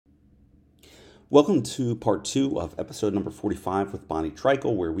Welcome to part 2 of episode number 45 with Bonnie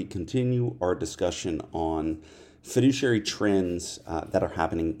Treichel, where we continue our discussion on fiduciary trends that are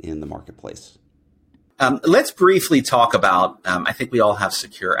happening in the marketplace. Let's briefly talk about, I think we all have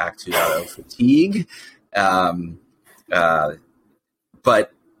Secure Act 2.0 fatigue.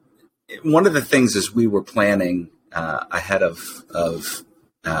 But one of the things as we were planning ahead of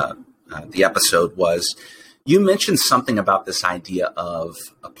the episode was you mentioned something about this idea of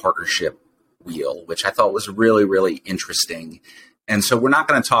a partnership wheel, which I thought was really, really interesting. And so we're not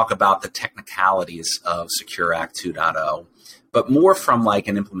going to talk about the technicalities of Secure Act 2.0, but more from like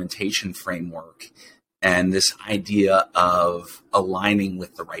an implementation framework and this idea of aligning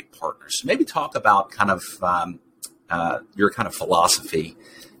with the right partners. So maybe talk about kind of your kind of philosophy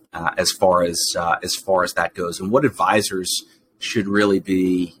as far as that goes, and what advisors should really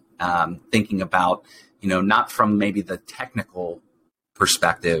be thinking about, not from maybe the technical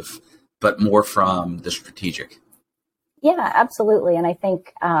perspective, but more from the strategic. Yeah, absolutely. And I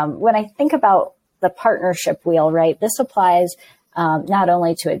think when I think about the partnership wheel, right, this applies not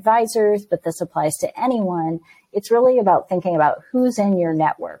only to advisors, but this applies to anyone. It's really about thinking about who's in your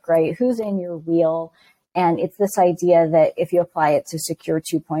network, right? Who's in your wheel. And it's this idea that if you apply it to Secure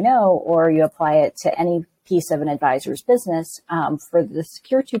 2.0 or you apply it to any piece of an advisor's business, for the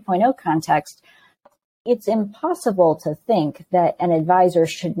Secure 2.0 context, it's impossible to think that an advisor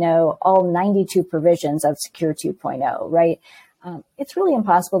should know all 92 provisions of Secure 2.0, right? It's really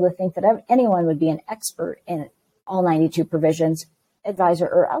impossible to think that anyone would be an expert in all 92 provisions, advisor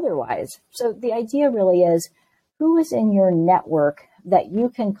or otherwise. So the idea really is who is in your network that you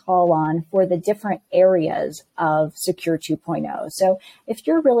can call on for the different areas of Secure 2.0. So if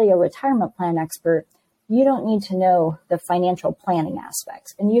you're really a retirement plan expert, you don't need to know the financial planning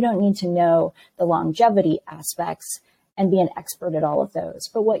aspects, and you don't need to know the longevity aspects and be an expert at all of those.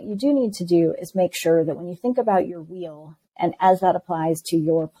 But what you do need to do is make sure that when you think about your wheel, and as that applies to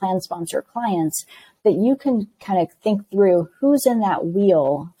your plan sponsor clients, that you can kind of think through who's in that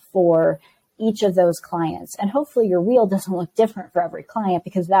wheel for each of those clients. And hopefully your wheel doesn't look different for every client,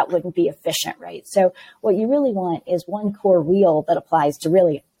 because that wouldn't be efficient, right? So what you really want is one core wheel that applies to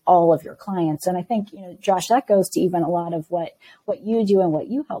really all of your clients. And I think, Josh, that goes to even a lot of what you do and what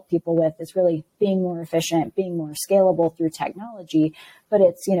you help people with is really being more efficient, being more scalable through technology. But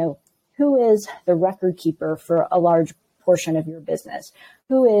it's, who is the record keeper for a large portion of your business?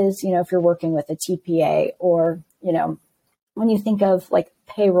 Who is, if you're working with a TPA, or, when you think of like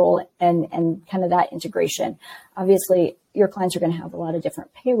payroll and kind of that integration, obviously your clients are going to have a lot of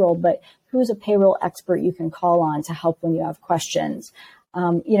different payroll, but who's a payroll expert you can call on to help when you have questions?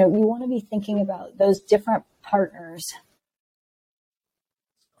 You want to be thinking about those different partners.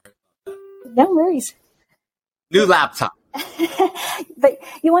 No worries. New laptop. But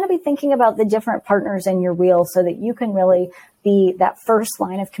you want to be thinking about the different partners in your wheel so that you can really be that first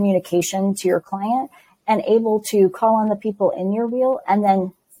line of communication to your client and able to call on the people in your wheel and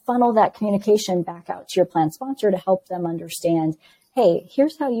then funnel that communication back out to your plan sponsor to help them understand, hey,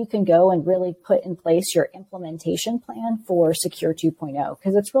 here's how you can go and really put in place your implementation plan for Secure 2.0,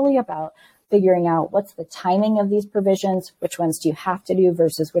 because it's really about figuring out what's the timing of these provisions, which ones do you have to do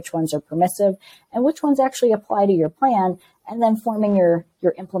versus which ones are permissive, and which ones actually apply to your plan, and then forming your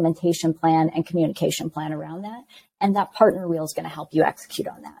implementation plan and communication plan around that. And that partner wheel is going to help you execute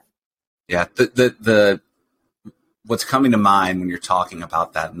on that. Yeah, the what's coming to mind when you're talking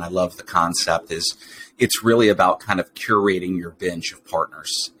about that, and I love the concept, is it's really about kind of curating your bench of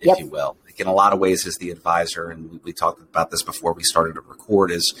partners, if you will. Like in a lot of ways as the advisor, and we talked about this before we started to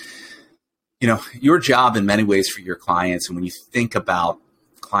record, is, your job in many ways for your clients, and when you think about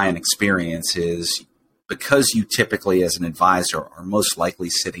client experience, is because you typically as an advisor are most likely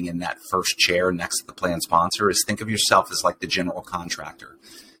sitting in that first chair next to the plan sponsor, is think of yourself as like the general contractor.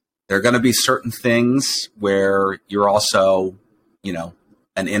 There are going to be certain things where you're also,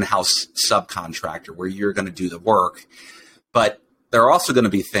 an in-house subcontractor where you're going to do the work. But there are also going to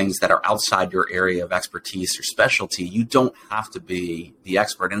be things that are outside your area of expertise or specialty. You don't have to be the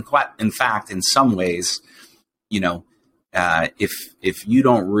expert. And in fact, in some ways, if you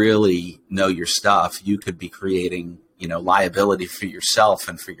don't really know your stuff, you could be creating, liability for yourself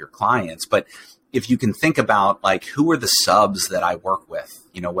and for your clients. But if you can think about like, who are the subs that I work with,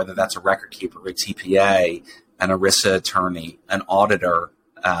 whether that's a record keeper, a TPA, an ERISA attorney, an auditor,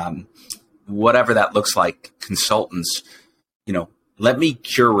 whatever that looks like, consultants, let me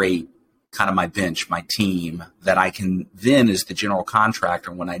curate kind of my bench, my team, that I can then, as the general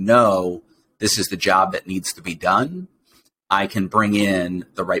contractor, when I know this is the job that needs to be done, I can bring in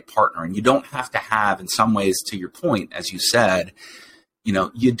the right partner. And you don't have to have, in some ways, to your point, as you said,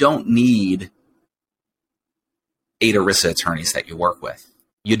 you don't need 8 ERISA attorneys that you work with.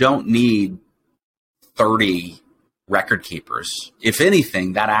 You don't need 30 record keepers. If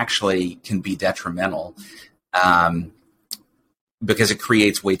anything, that actually can be detrimental because it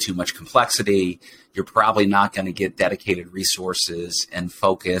creates way too much complexity. You're probably not going to get dedicated resources and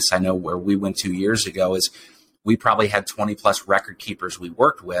focus. I know where we went 2 years ago is we probably had 20 plus record keepers we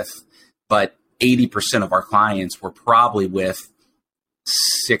worked with, but 80% of our clients were probably with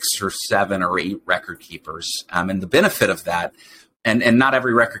 6 or 7 or 8 record keepers. And the benefit of that, and not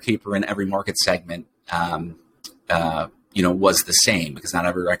every record keeper in every market segment, was the same, because not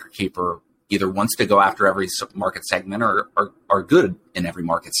every record keeper either wants to go after every market segment or are good in every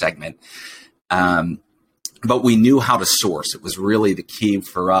market segment. But we knew how to source. It was really the key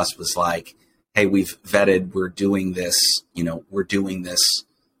for us was like, hey, we've vetted, we're doing this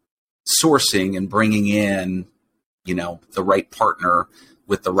sourcing and bringing in, the right partner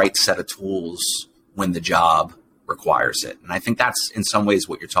with the right set of tools when the job requires it. And I think that's in some ways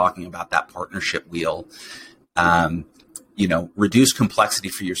what you're talking about, that partnership wheel. Reduce complexity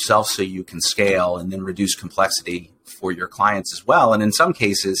for yourself so you can scale, and then reduce complexity for your clients as well. And in some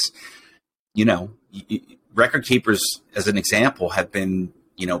cases, record keepers, as an example, have been,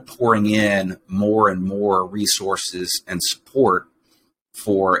 pouring in more and more resources and support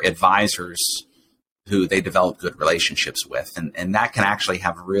for advisors who they develop good relationships with. And that can actually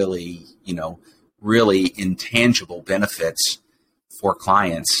have really intangible benefits for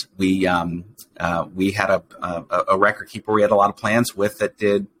clients. We had a record keeper we had a lot of plans with that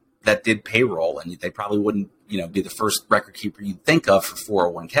did payroll, and they probably wouldn't, be the first record keeper you'd think of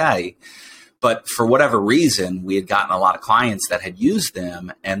for 401k. But for whatever reason, we had gotten a lot of clients that had used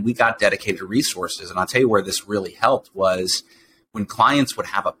them, and we got dedicated resources. And I'll tell you where this really helped was when clients would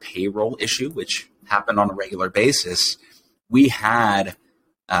have a payroll issue, which happened on a regular basis, we had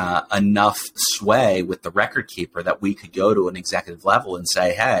enough sway with the record keeper that we could go to an executive level and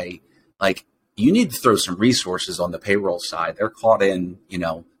say, hey, like, you need to throw some resources on the payroll side. They're caught in,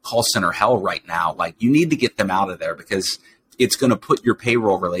 call center hell right now. Like, you need to get them out of there because it's going to put your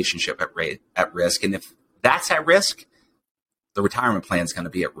payroll relationship at risk. And if that's at risk, the retirement plan is going to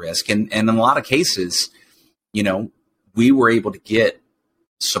be at risk. And in a lot of cases, we were able to get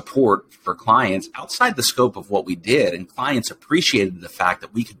support for clients outside the scope of what we did. And clients appreciated the fact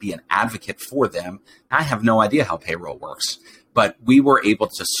that we could be an advocate for them. I have no idea how payroll works, but we were able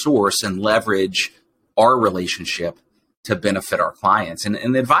to source and leverage our relationship to benefit our clients. And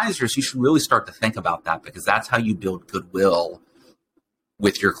advisors, you should really start to think about that, because that's how you build goodwill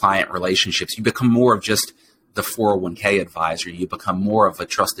with your client relationships. You become more of just the 401k advisor. You become more of a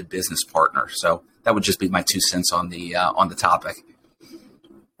trusted business partner. So that would just be my 2 cents on the topic.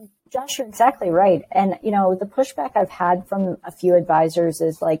 Josh, you're exactly right. And, the pushback I've had from a few advisors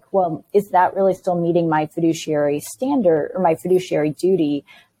is like, well, is that really still meeting my fiduciary standard or my fiduciary duty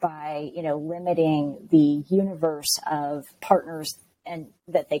by, limiting the universe of partners and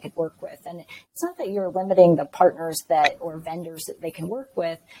that they could work with? And it's not that you're limiting the partners or vendors that they can work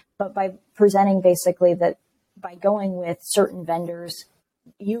with, but by presenting basically that by going with certain vendors,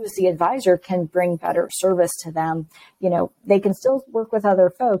 you as the advisor can bring better service to them. They can still work with other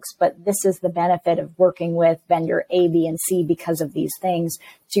folks, but this is the benefit of working with vendor A, B, and C because of these things.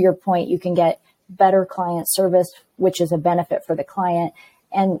 To your point, you can get better client service, which is a benefit for the client.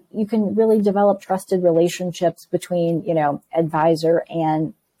 And you can really develop trusted relationships between, advisor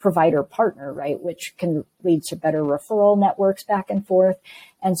and provider partner, right? Which can lead to better referral networks back and forth.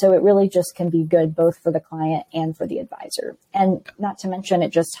 And so it really just can be good both for the client and for the advisor. And not to mention, it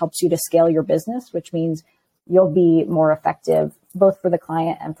just helps you to scale your business, which means you'll be more effective both for the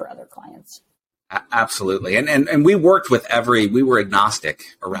client and for other clients. Absolutely. And we worked with we were agnostic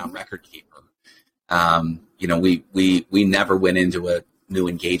around record keeper. We never went into a new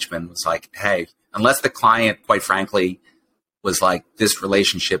engagement. It was like, hey, unless the client, quite frankly, was like, this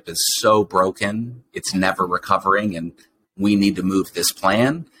relationship is so broken, it's never recovering, and we need to move this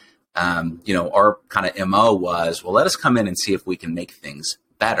plan. Our kind of MO was, well, let us come in and see if we can make things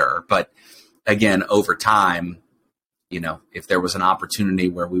better. But again, over time, if there was an opportunity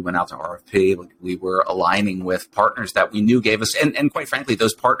where we went out to RFP, we were aligning with partners that we knew gave us, and quite frankly,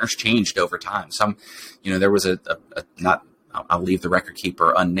 those partners changed over time. Some, there was I'll leave the record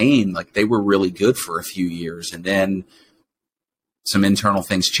keeper unnamed, like they were really good for a few years, and then some internal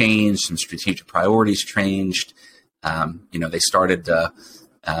things changed, some strategic priorities changed. They started to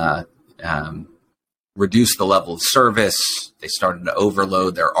reduce the level of service. They started to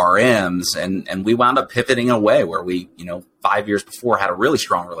overload their RMs, and we wound up pivoting away where we, 5 years before had a really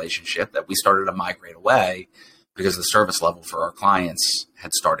strong relationship that we started to migrate away because the service level for our clients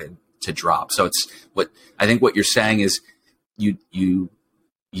had started to drop. So it's I think what you're saying is you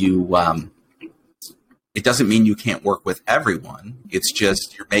it doesn't mean you can't work with everyone. It's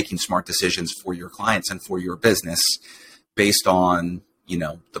just you're making smart decisions for your clients and for your business based on,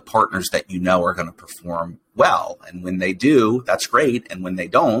 the partners that are going to perform well. And when they do, that's great. And when they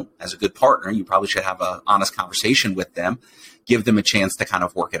don't, as a good partner, you probably should have an honest conversation with them, give them a chance to kind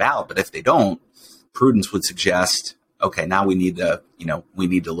of work it out. But if they don't, prudence would suggest, okay, now we need to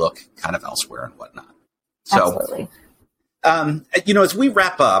look kind of elsewhere and whatnot. So, absolutely. As we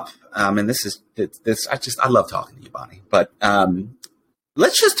wrap up, and I love talking to you, Bonnie, but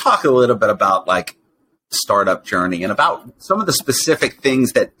let's just talk a little bit about like the startup journey and about some of the specific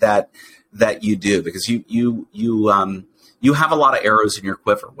things that you do, because you have a lot of arrows in your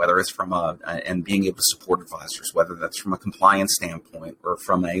quiver, whether it's from and being able to support advisors, whether that's from a compliance standpoint or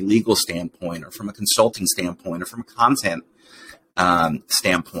from a legal standpoint or from a consulting standpoint or from a content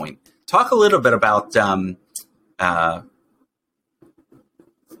standpoint. Talk a little bit about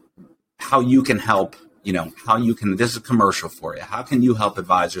how you can help, this is a commercial for you. How can you help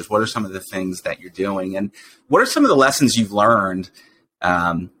advisors? What are some of the things that you're doing? And what are some of the lessons you've learned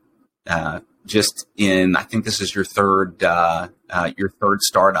just in, I think this is your third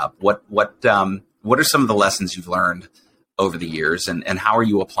startup. What are some of the lessons you've learned over the years, and how are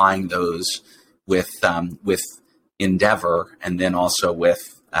you applying those with Endeavour, and then also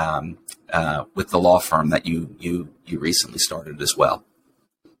with the law firm that you recently started as well?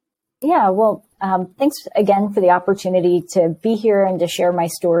 Yeah, well, thanks again for the opportunity to be here and to share my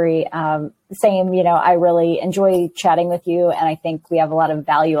story. I really enjoy chatting with you, and I think we have a lot of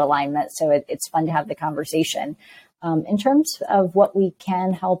value alignment, so it's fun to have the conversation. In terms of what we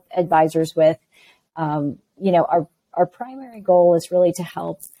can help advisors with, our primary goal is really to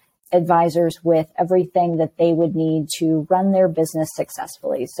help advisors with everything that they would need to run their business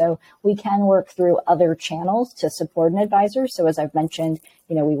successfully. So we can work through other channels to support an advisor. So as I've mentioned,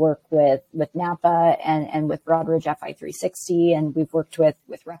 we work with NAPA and with Broadridge FI360, and we've worked with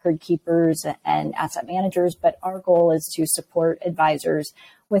record keepers and asset managers. But our goal is to support advisors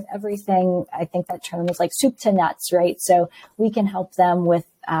with everything. I think that term is like soup to nuts, right? So we can help them with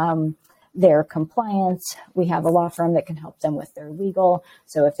their compliance. We have a law firm that can help them with their legal.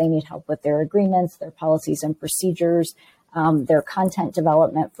 So if they need help with their agreements, their policies and procedures, their content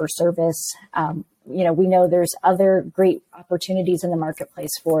development for service, we know there's other great opportunities in the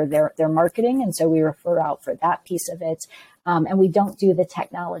marketplace for their marketing. And so we refer out for that piece of it. And we don't do the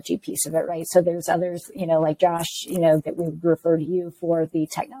technology piece of it, right? So there's others, like Josh, that we refer to you for the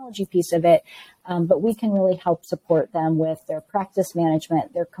technology piece of it. But we can really help support them with their practice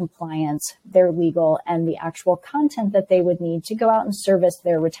management, their compliance, their legal, and the actual content that they would need to go out and service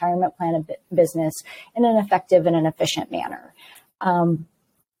their retirement plan of business in an effective and an efficient manner.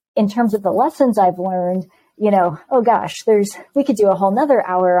 In terms of the lessons I've learned, we could do a whole nother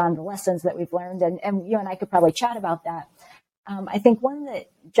hour on the lessons that we've learned, and you and I could probably chat about that. I think one that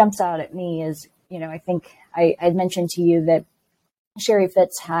jumps out at me is, I think I'd mentioned to you that Sherry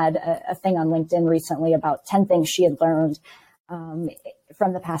Fitz had a thing on LinkedIn recently about 10 things she had learned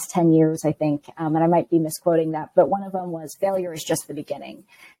from the past 10 years, I think. And I might be misquoting that, but one of them was failure is just the beginning.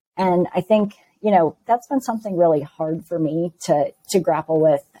 And I think, that's been something really hard for me to grapple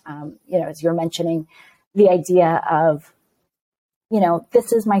with, as you're mentioning, the idea of,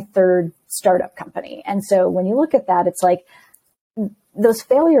 this is my third startup company. And so when you look at that, it's like those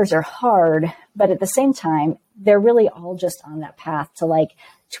failures are hard, but at the same time, they're really all just on that path to like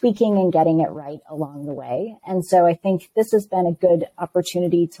tweaking and getting it right along the way. And so I think this has been a good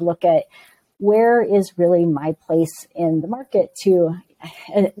opportunity to look at where is really my place in the market to,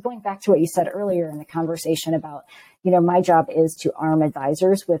 going back to what you said earlier in the conversation about, my job is to arm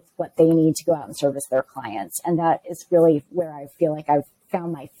advisors with what they need to go out and service their clients. And that is really where I feel like I've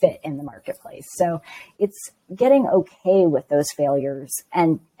found my fit in the marketplace. So it's getting okay with those failures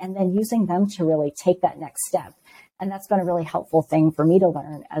and then using them to really take that next step. And that's been a really helpful thing for me to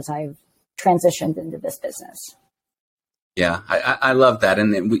learn as I've transitioned into this business. Yeah, I love that.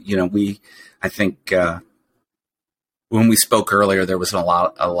 And I think when we spoke earlier, there was a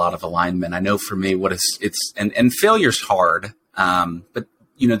lot of alignment. I know for me, and failure's hard, but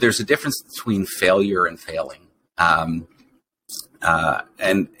there's a difference between failure and failing. I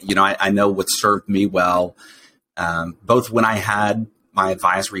know what served me well, both when I had my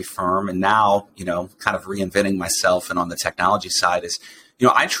advisory firm and now, kind of reinventing myself and on the technology side is,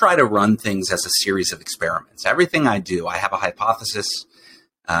 I try to run things as a series of experiments. Everything I do, I have a hypothesis.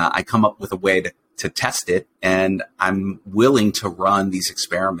 I come up with a way to test it, and I'm willing to run these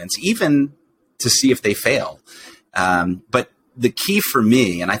experiments, even to see if they fail. But the key for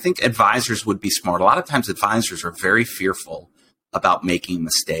me, and I think advisors would be smart. A lot of times advisors are very fearful about making a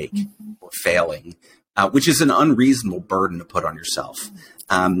mistake or failing, which is an unreasonable burden to put on yourself.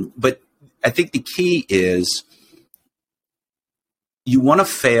 But I think the key is you want to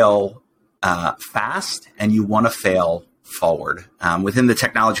fail fast and you want to fail forward. Within the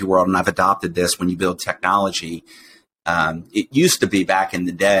technology world, and I've adopted this when you build technology, it used to be back in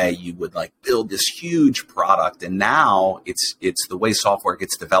the day, you would like build this huge product. And now it's the way software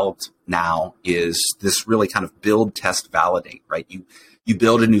gets developed now is this really kind of build, test, validate, right? You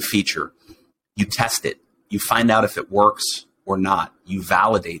build a new feature, you test it, you find out if it works or not, you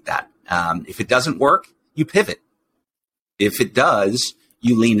validate that. If it doesn't work, you pivot. If it does,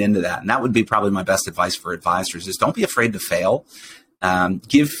 you lean into that. And that would be probably my best advice for advisors is don't be afraid to fail.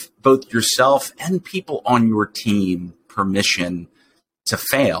 Give both yourself and people on your team permission to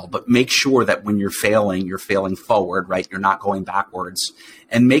fail, but make sure that when you're failing forward, right? You're not going backwards,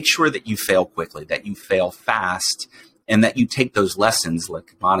 and make sure that you fail quickly, that you fail fast, and that you take those lessons,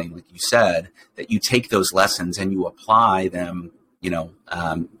 like Bonnie, like you said, that you take those lessons and you apply them,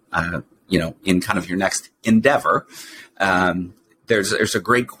 in kind of your next endeavor. There's a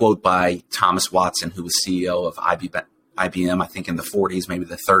great quote by Thomas Watson, who was CEO of IBM, I think in the 40s, maybe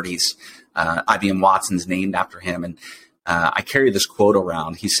the 30s. IBM Watson's named after him. And I carry this quote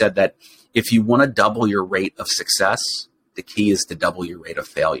around. He said that if you want to double your rate of success, the key is to double your rate of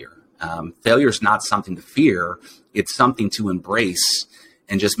failure. Failure is not something to fear. It's something to embrace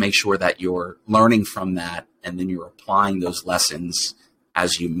and just make sure that you're learning from that and then you're applying those lessons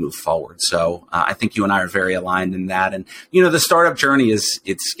as you move forward. So I think you and I are very aligned in that. And, the startup journey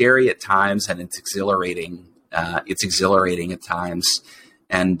it's scary at times and it's exhilarating. It's exhilarating at times.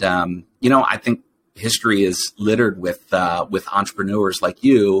 And, I think history is littered with entrepreneurs like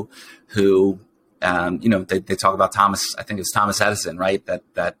you who, they talk about Thomas, I think it's Thomas Edison, right?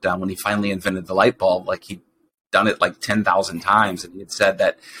 That when he finally invented the light bulb, like he'd done it like 10,000 times. And he had said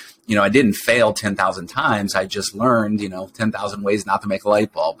that, I didn't fail 10,000 times. I just learned, 10,000 ways not to make a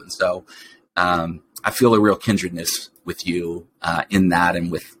light bulb. And so, I feel a real kindredness with you, in that and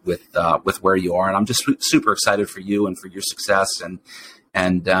with where you are. And I'm just super excited for you and for your success.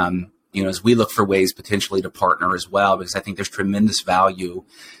 And as we look for ways potentially to partner as well, because I think there's tremendous value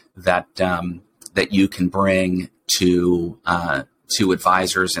that you can bring to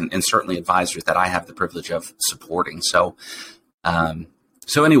advisors and certainly advisors that I have the privilege of supporting. So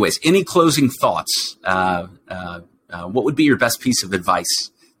anyways, any closing thoughts? What would be your best piece of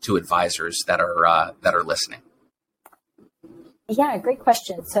advice to advisors that are listening? Yeah, great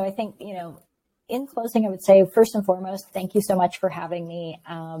question. So I think, in closing, I would say, first and foremost, thank you so much for having me.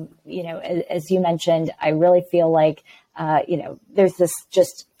 As you mentioned, I really feel like, there's this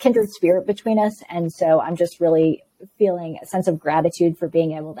just kindred spirit between us. And so I'm just really feeling a sense of gratitude for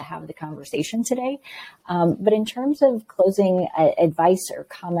being able to have the conversation today. But in terms of closing advice or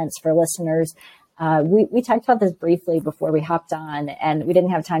comments for listeners, we talked about this briefly before we hopped on and we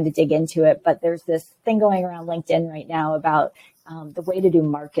didn't have time to dig into it, but there's this thing going around LinkedIn right now about the way to do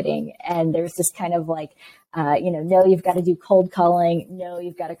marketing. And there's this kind of like, no, you've got to do cold calling. No,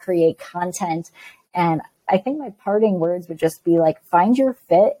 you've got to create content. And I think my parting words would just be like, find your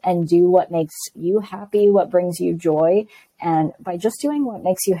fit and do what makes you happy, what brings you joy. And by just doing what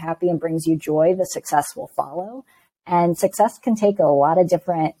makes you happy and brings you joy, the success will follow. And success can take a lot of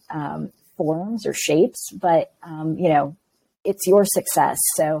different forms or shapes, but, it's your success.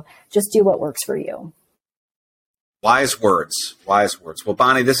 So just do what works for you. Wise words. Well,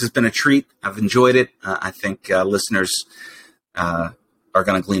 Bonnie, this has been a treat. I've enjoyed it. I think listeners are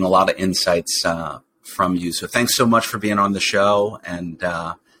going to glean a lot of insights from you. So thanks so much for being on the show. And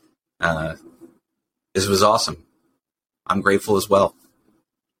this was awesome. I'm grateful as well.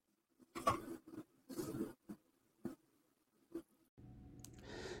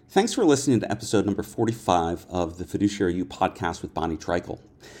 Thanks for listening to episode number 45 of the Fiduciary U Podcast with Bonnie Treichel.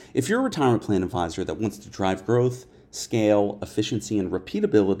 If you're a retirement plan advisor that wants to drive growth, scale, efficiency, and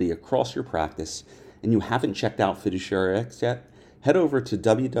repeatability across your practice, and you haven't checked out Fiduciary X yet, head over to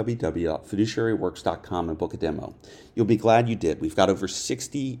www.fiduciaryworks.com and book a demo. You'll be glad you did. We've got over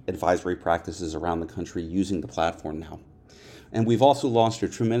 60 advisory practices around the country using the platform now. And we've also launched a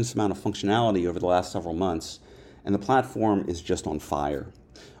tremendous amount of functionality over the last several months, and the platform is just on fire.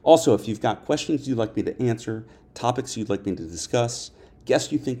 Also, if you've got questions you'd like me to answer, topics you'd like me to discuss,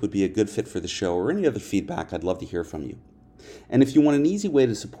 guests you think would be a good fit for the show, or any other feedback, I'd love to hear from you. And if you want an easy way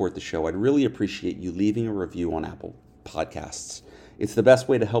to support the show, I'd really appreciate you leaving a review on Apple Podcasts. It's the best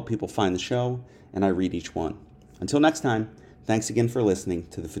way to help people find the show, and I read each one. Until next time, thanks again for listening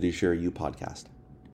to the Fiduciary U Podcast.